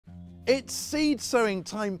It's seed sowing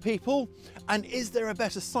time, people, and is there a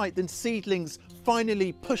better sight than seedlings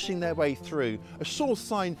finally pushing their way through? A sure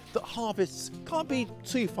sign that harvests can't be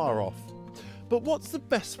too far off. But what's the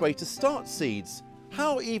best way to start seeds?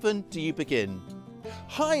 How even do you begin?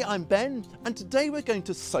 Hi, I'm Ben, and today we're going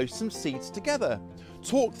to sow some seeds together,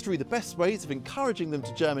 talk through the best ways of encouraging them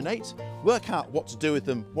to germinate, work out what to do with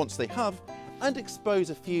them once they have, and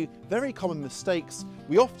expose a few very common mistakes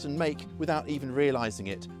we often make without even realising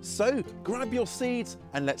it. So grab your seeds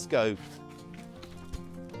and let's go.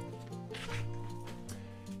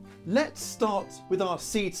 Let's start with our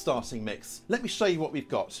seed starting mix. Let me show you what we've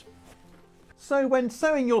got. So when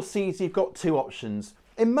sowing your seeds, you've got two options.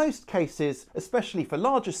 In most cases, especially for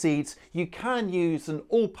larger seeds, you can use an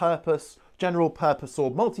all-purpose, general purpose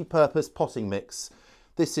or multi-purpose potting mix.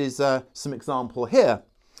 This is some example here.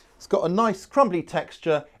 It's got a nice crumbly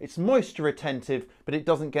texture, it's moisture retentive, but it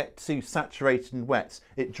doesn't get too saturated and wet.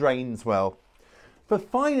 It drains well. For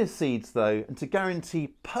finer seeds though, and to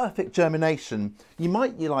guarantee perfect germination, you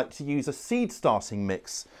might like to use a seed starting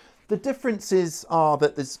mix. The differences are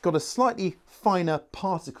that it's got a slightly finer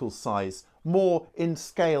particle size, more in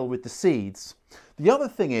scale with the seeds. The other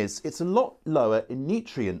thing is, it's a lot lower in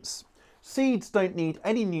nutrients. Seeds don't need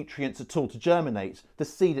any nutrients at all to germinate. The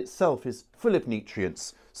seed itself is full of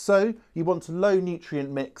nutrients. So you want a low nutrient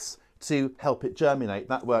mix to help it germinate.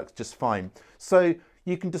 That works just fine. So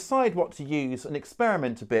you can decide what to use and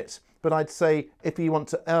experiment a bit, but I'd say if you want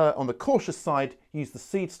to err on the cautious side, use the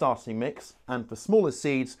seed starting mix, and for smaller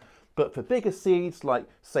seeds, but for bigger seeds like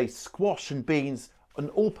say squash and beans, an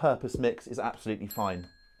all-purpose mix is absolutely fine.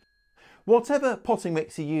 Whatever potting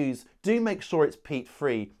mix you use, do make sure it's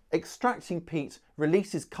peat-free. Extracting peat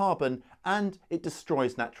releases carbon and it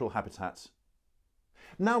destroys natural habitat.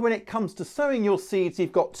 Now when it comes to sowing your seeds,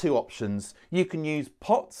 you've got two options. You can use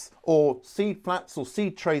pots or seed flats or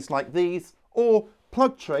seed trays like these, or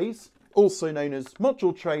plug trays, also known as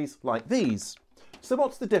module trays like these. So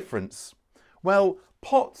what's the difference? Well,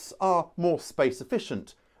 pots are more space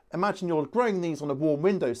efficient. Imagine you're growing these on a warm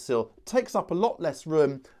windowsill. It takes up a lot less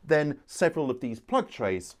room than several of these plug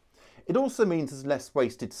trays. It also means there's less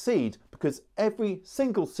wasted seed because every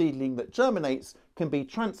single seedling that germinates can be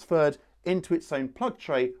transferred into its own plug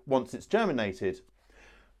tray once it's germinated.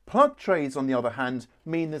 Plug trays, on the other hand,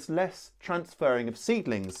 mean there's less transferring of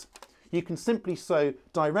seedlings. You can simply sow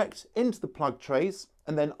direct into the plug trays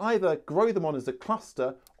and then either grow them on as a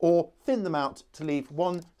cluster or thin them out to leave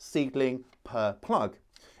one seedling per plug.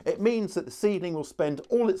 It means that the seedling will spend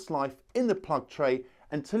all its life in the plug tray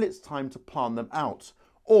until it's time to plant them out.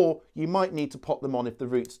 Or you might need to pot them on if the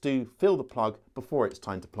roots do fill the plug before it's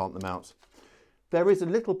time to plant them out. There is a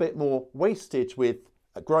little bit more wastage with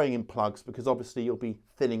growing in plugs because obviously you'll be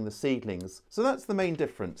thinning the seedlings. So that's the main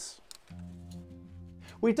difference.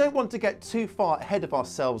 We don't want to get too far ahead of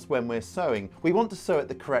ourselves when we're sowing. We want to sow at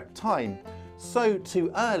the correct time. Sow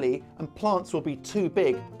too early and plants will be too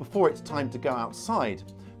big before it's time to go outside.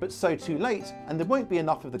 But sow too late and there won't be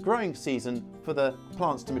enough of the growing season for the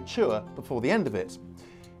plants to mature before the end of it.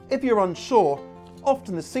 If you're unsure,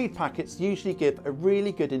 often the seed packets usually give a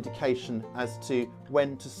really good indication as to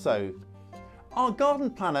when to sow. Our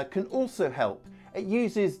garden planner can also help. It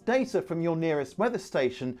uses data from your nearest weather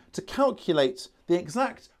station to calculate the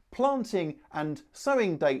exact planting and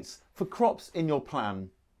sowing dates for crops in your plan.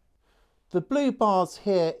 The blue bars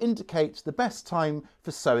here indicate the best time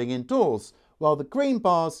for sowing indoors, while the green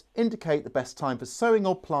bars indicate the best time for sowing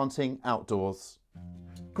or planting outdoors.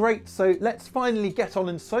 Great, so let's finally get on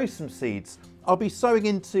and sow some seeds. I'll be sowing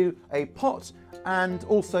into a pot and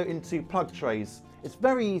also into plug trays. It's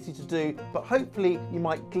very easy to do, but hopefully you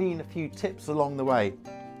might glean a few tips along the way.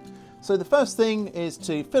 So the first thing is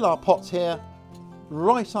to fill our pot here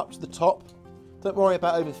right up to the top. Don't worry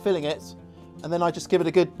about overfilling it. And then I just give it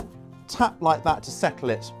a good tap like that to settle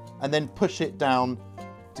it and then push it down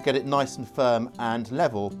to get it nice and firm and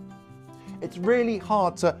level. It's really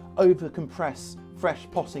hard to over-compress fresh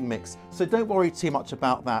potting mix, so don't worry too much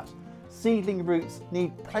about that. Seedling roots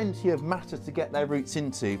need plenty of matter to get their roots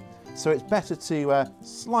into, so it's better to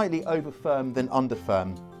slightly over firm than under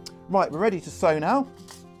firm. Right, we're ready to sow now.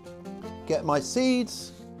 Get my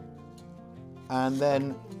seeds and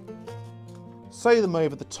then sow them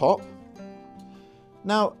over the top.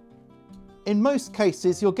 Now, in most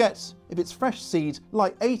cases you'll get, if it's fresh seed,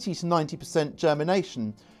 like 80 to 90%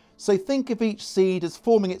 germination. So think of each seed as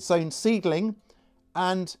forming its own seedling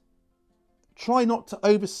and try not to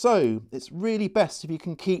over sow. It's really best if you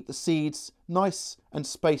can keep the seeds nice and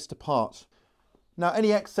spaced apart. Now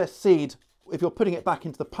any excess seed, if you're putting it back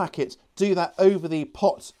into the packet, do that over the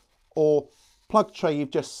pot or plug tray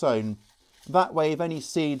you've just sown. That way if any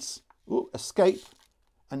seeds escape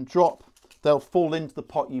and drop, they'll fall into the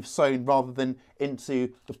pot you've sown rather than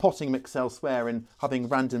into the potting mix elsewhere and having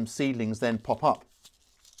random seedlings then pop up.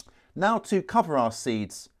 Now to cover our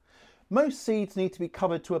seeds. Most seeds need to be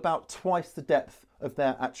covered to about twice the depth of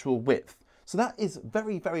their actual width. So that is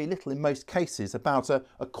very, very little in most cases, about a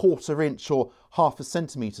 1/4 inch or 1/2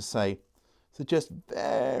 centimetre, say. So just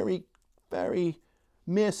very, very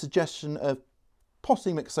mere suggestion of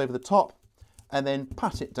potting mix over the top and then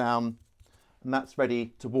pat it down, and that's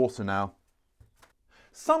ready to water now.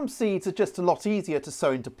 Some seeds are just a lot easier to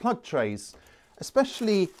sow into plug trays,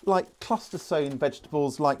 especially like cluster sown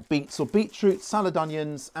vegetables like beets or beetroot, salad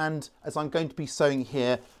onions, and, as I'm going to be sowing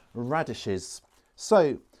here, radishes.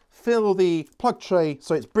 So fill the plug tray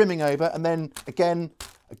so it's brimming over, and then again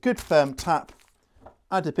a good firm tap,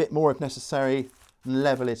 add a bit more if necessary, and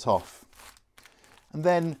level it off. And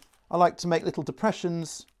then I like to make little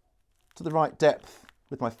depressions to the right depth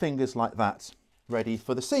with my fingers like that, ready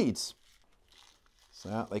for the seeds. So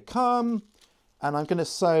out they come, and I'm going to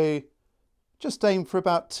sow, just aim for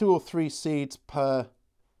about 2 or 3 seeds per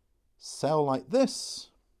cell like this.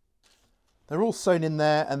 They're all sown in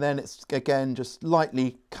there, and then it's again just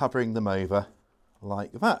lightly covering them over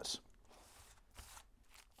like that.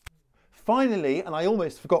 Finally, and I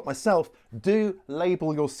almost forgot myself, do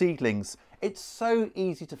label your seedlings. It's so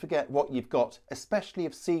easy to forget what you've got, especially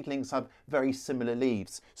if seedlings have very similar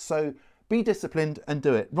leaves. So be disciplined and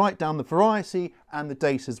do it. Write down the variety and the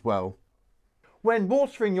date as well. When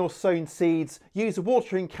watering your sown seeds, use a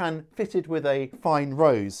watering can fitted with a fine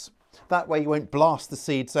rose. That way you won't blast the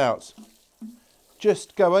seeds out.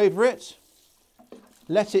 Just go over it,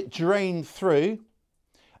 let it drain through,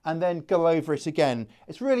 and then go over it again.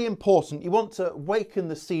 It's really important. You want to waken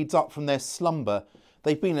the seeds up from their slumber.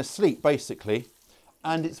 They've been asleep basically,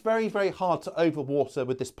 and it's very, very hard to overwater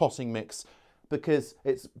with this potting mix because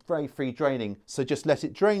it's very free draining. So just let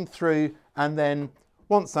it drain through, and then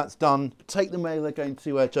once that's done, take them where they're going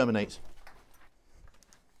to germinate.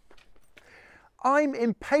 I'm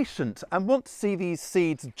impatient and want to see these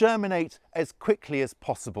seeds germinate as quickly as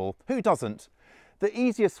possible. Who doesn't? The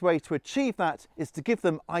easiest way to achieve that is to give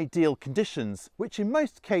them ideal conditions, which in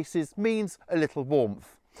most cases means a little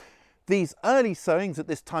warmth. These early sowings at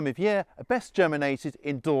this time of year are best germinated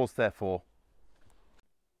indoors therefore.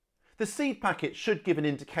 The seed packet should give an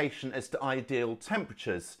indication as to ideal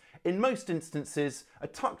temperatures. In most instances, a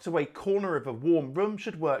tucked away corner of a warm room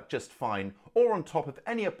should work just fine, or on top of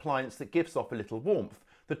any appliance that gives off a little warmth,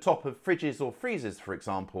 the top of fridges or freezers for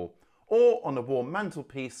example, or on a warm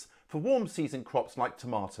mantelpiece for warm season crops like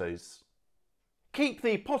tomatoes. Keep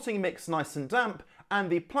the potting mix nice and damp and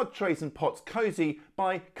the plug trays and pots cosy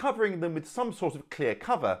by covering them with some sort of clear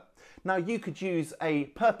cover. Now you could use a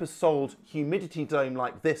purpose-sold humidity dome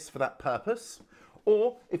like this for that purpose,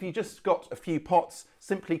 or if you just got a few pots,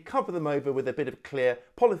 simply cover them over with a bit of clear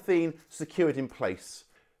polythene secured in place.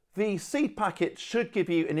 The seed packet should give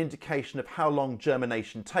you an indication of how long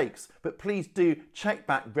germination takes, but please do check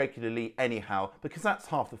back regularly anyhow, because that's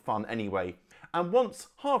half the fun anyway. And once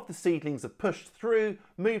half the seedlings are pushed through,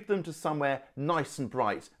 move them to somewhere nice and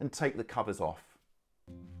bright and take the covers off.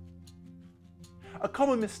 A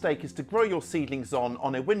common mistake is to grow your seedlings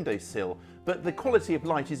on a windowsill, but the quality of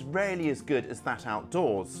light is rarely as good as that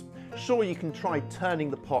outdoors. Sure, you can try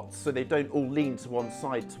turning the pots so they don't all lean to one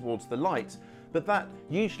side towards the light, but that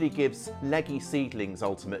usually gives leggy seedlings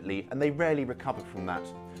ultimately, and they rarely recover from that.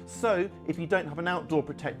 So if you don't have an outdoor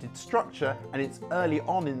protected structure and it's early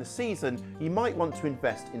on in the season, you might want to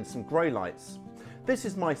invest in some grow lights. This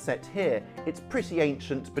is my set here. It's pretty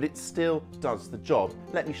ancient, but it still does the job.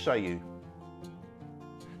 Let me show you.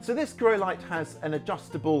 So this grow light has an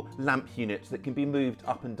adjustable lamp unit that can be moved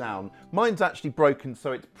up and down. Mine's actually broken,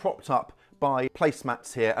 so it's propped up by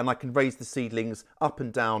placemats here, and I can raise the seedlings up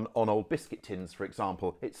and down on old biscuit tins, for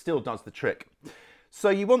example. It still does the trick. So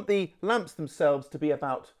you want the lamps themselves to be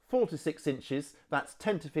about 4 to 6 inches, that's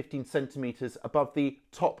 10 to 15 centimetres above the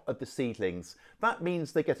top of the seedlings. That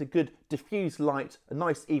means they get a good diffused light, a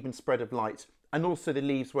nice even spread of light, and also the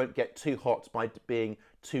leaves won't get too hot by being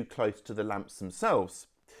too close to the lamps themselves.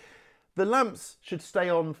 The lamps should stay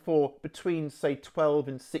on for between, say, 12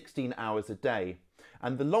 and 16 hours a day.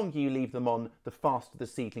 And the longer you leave them on, the faster the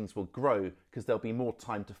seedlings will grow, because there'll be more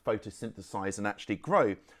time to photosynthesize and actually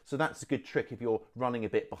grow. So that's a good trick if you're running a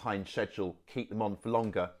bit behind schedule. Keep them on for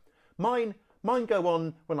longer. Mine go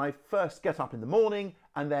on when I first get up in the morning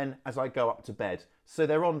and then as I go up to bed. So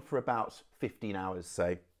they're on for about 15 hours,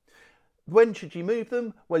 say. When should you move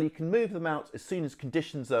them? Well, you can move them out as soon as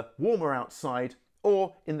conditions are warmer outside,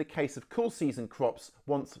 or in the case of cool season crops,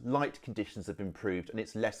 once light conditions have improved and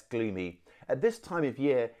it's less gloomy. At this time of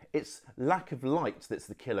year, it's lack of light that's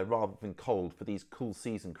the killer rather than cold for these cool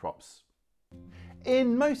season crops.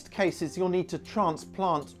 In most cases, you'll need to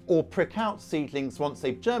transplant or prick out seedlings once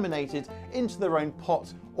they've germinated into their own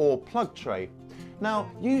pot or plug tray.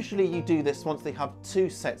 Now, usually you do this once they have two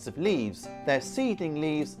sets of leaves, their seedling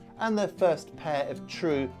leaves and their first pair of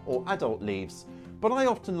true or adult leaves. But I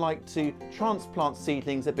often like to transplant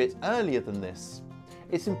seedlings a bit earlier than this.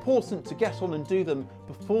 It's important to get on and do them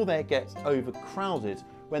before they get overcrowded,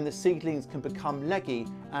 when the seedlings can become leggy,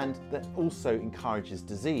 and that also encourages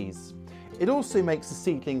disease. It also makes the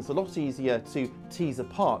seedlings a lot easier to tease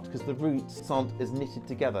apart because the roots aren't as knitted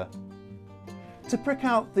together. To prick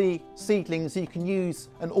out the seedlings, you can use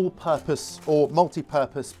an all-purpose or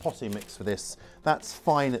multi-purpose potting mix for this. That's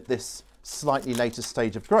fine at this slightly later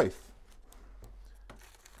stage of growth.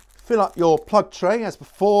 Fill up your plug tray as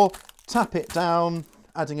before, tap it down,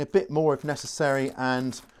 adding a bit more if necessary,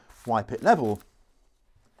 and wipe it level.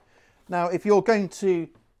 Now, if you're going to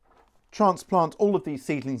transplant all of these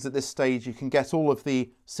seedlings at this stage, you can get all of the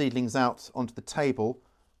seedlings out onto the table,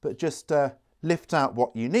 but just lift out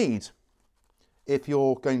what you need if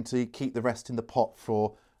you're going to keep the rest in the pot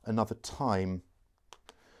for another time.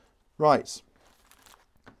 Right,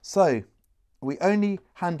 so we only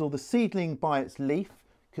handle the seedling by its leaf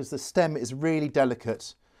because the stem is really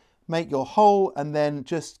delicate. Make your hole and then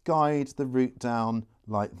just guide the root down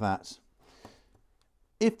like that.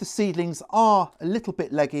 If the seedlings are a little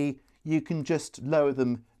bit leggy, you can just lower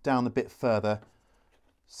them down a bit further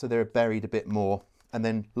so they're buried a bit more, and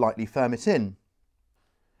then lightly firm it in.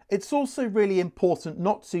 It's also really important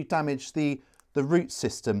not to damage the root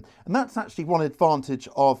system, and that's actually one advantage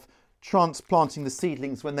of transplanting the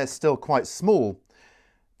seedlings when they're still quite small.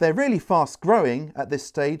 They're really fast growing at this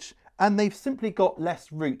stage and they've simply got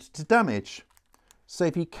less root to damage. So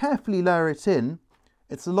if you carefully lower it in,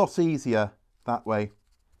 it's a lot easier that way.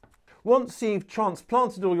 Once you've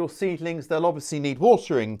transplanted all your seedlings, they'll obviously need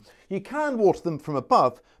watering. You can water them from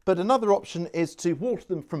above, but another option is to water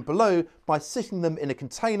them from below by sitting them in a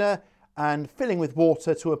container and filling with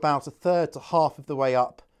water to about a third to half of the way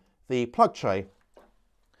up the plug tray.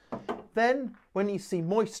 Then, when you see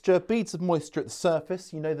moisture, beads of moisture at the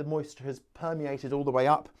surface, you know the moisture has permeated all the way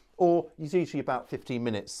up, or it's usually about 15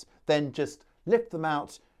 minutes. Then just lift them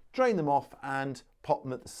out, drain them off and pop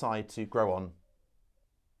them at the side to grow on.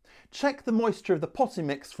 Check the moisture of the potting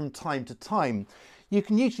mix from time to time. You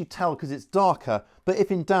can usually tell because it's darker, but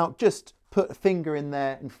if in doubt, just put a finger in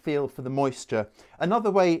there and feel for the moisture.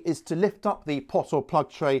 Another way is to lift up the pot or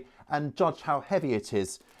plug tray and judge how heavy it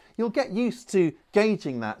is. You'll get used to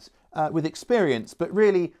gauging that with experience, but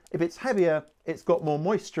really, if it's heavier, it's got more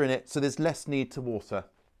moisture in it, so there's less need to water.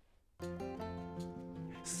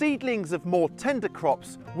 Seedlings of more tender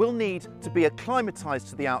crops will need to be acclimatised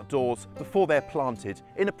to the outdoors before they're planted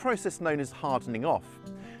in a process known as hardening off.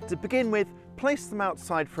 To begin with, place them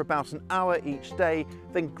outside for about an hour each day,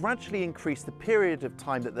 then gradually increase the period of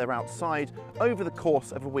time that they're outside over the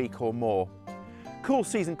course of a week or more. Cool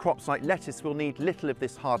season crops like lettuce will need little of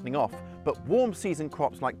this hardening off, but warm season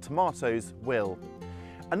crops like tomatoes will.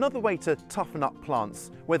 Another way to toughen up plants,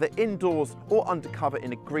 whether indoors or undercover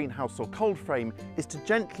in a greenhouse or cold frame, is to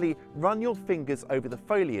gently run your fingers over the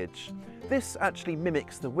foliage. This actually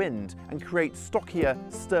mimics the wind and creates stockier,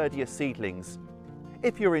 sturdier seedlings.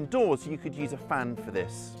 If you're indoors, you could use a fan for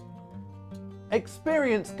this.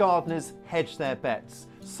 Experienced gardeners hedge their bets.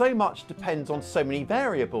 So much depends on so many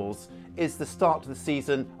variables. Is the start of the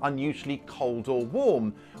season unusually cold or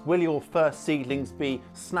warm? Will your first seedlings be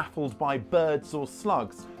snaffled by birds or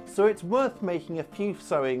slugs? So it's worth making a few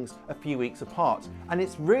sowings a few weeks apart, and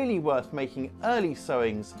it's really worth making early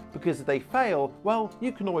sowings because if they fail, well,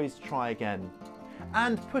 you can always try again.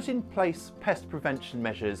 And put in place pest prevention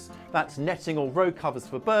measures. That's netting or row covers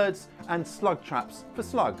for birds and slug traps for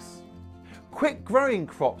slugs. Quick growing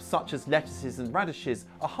crops such as lettuces and radishes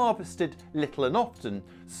are harvested little and often,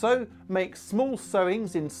 so make small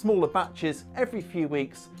sowings in smaller batches every few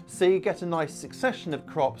weeks so you get a nice succession of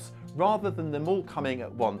crops rather than them all coming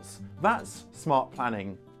at once. That's smart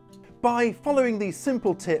planning. By following these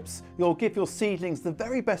simple tips, you'll give your seedlings the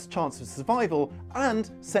very best chance of survival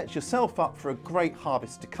and set yourself up for a great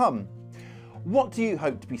harvest to come. What do you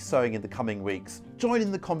hope to be sowing in the coming weeks? Join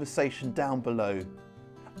in the conversation down below.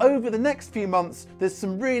 Over the next few months, there's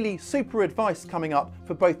some really super advice coming up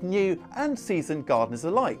for both new and seasoned gardeners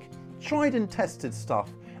alike. Tried and tested stuff,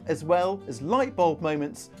 as well as light bulb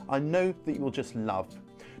moments I know that you will just love.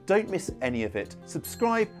 Don't miss any of it.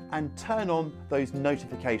 Subscribe and turn on those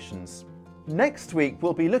notifications. Next week,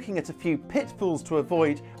 we'll be looking at a few pitfalls to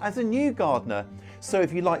avoid as a new gardener. So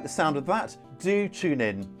if you like the sound of that, do tune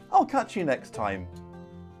in. I'll catch you next time.